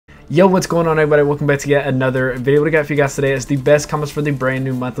Yo, what's going on, everybody? Welcome back to yet another video. What I got for you guys today is the best comments for the brand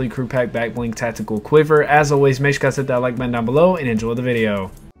new monthly crew pack backbling Tactical Quiver. As always, make sure you guys hit that like button down below and enjoy the video.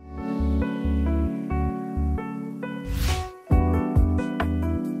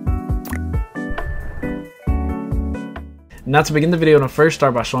 Now to begin the video, I'm going to first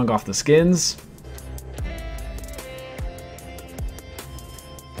start by showing off the skins.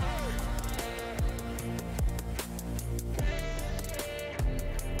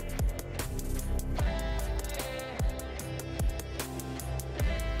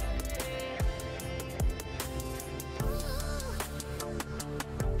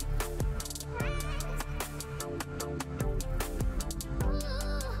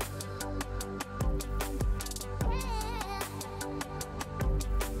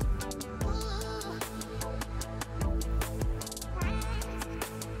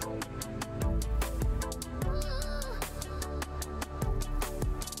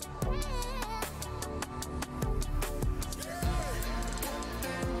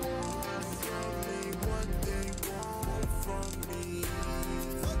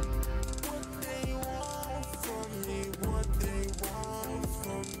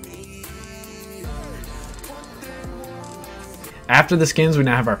 After the skins, we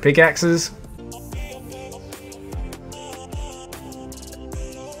now have our pickaxes.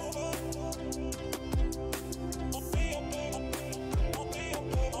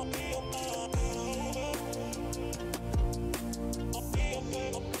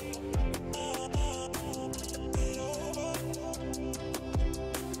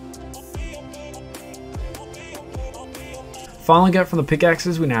 Following up from the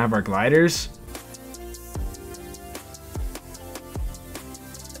pickaxes, we now have our gliders.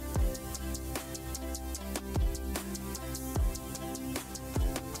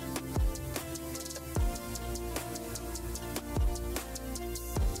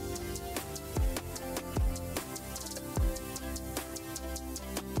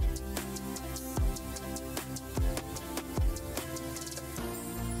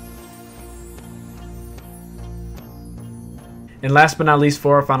 And last but not least,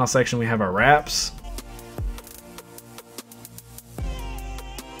 for our final section, we have our wraps.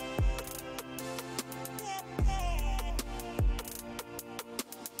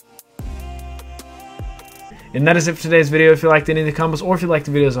 And that is it for today's video. If you liked any of the comments or if you liked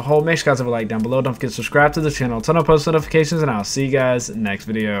the video as a whole, make sure you guys have a like down below. Don't forget to subscribe to the channel, turn on post notifications, and I'll see you guys next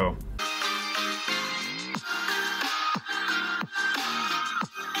video.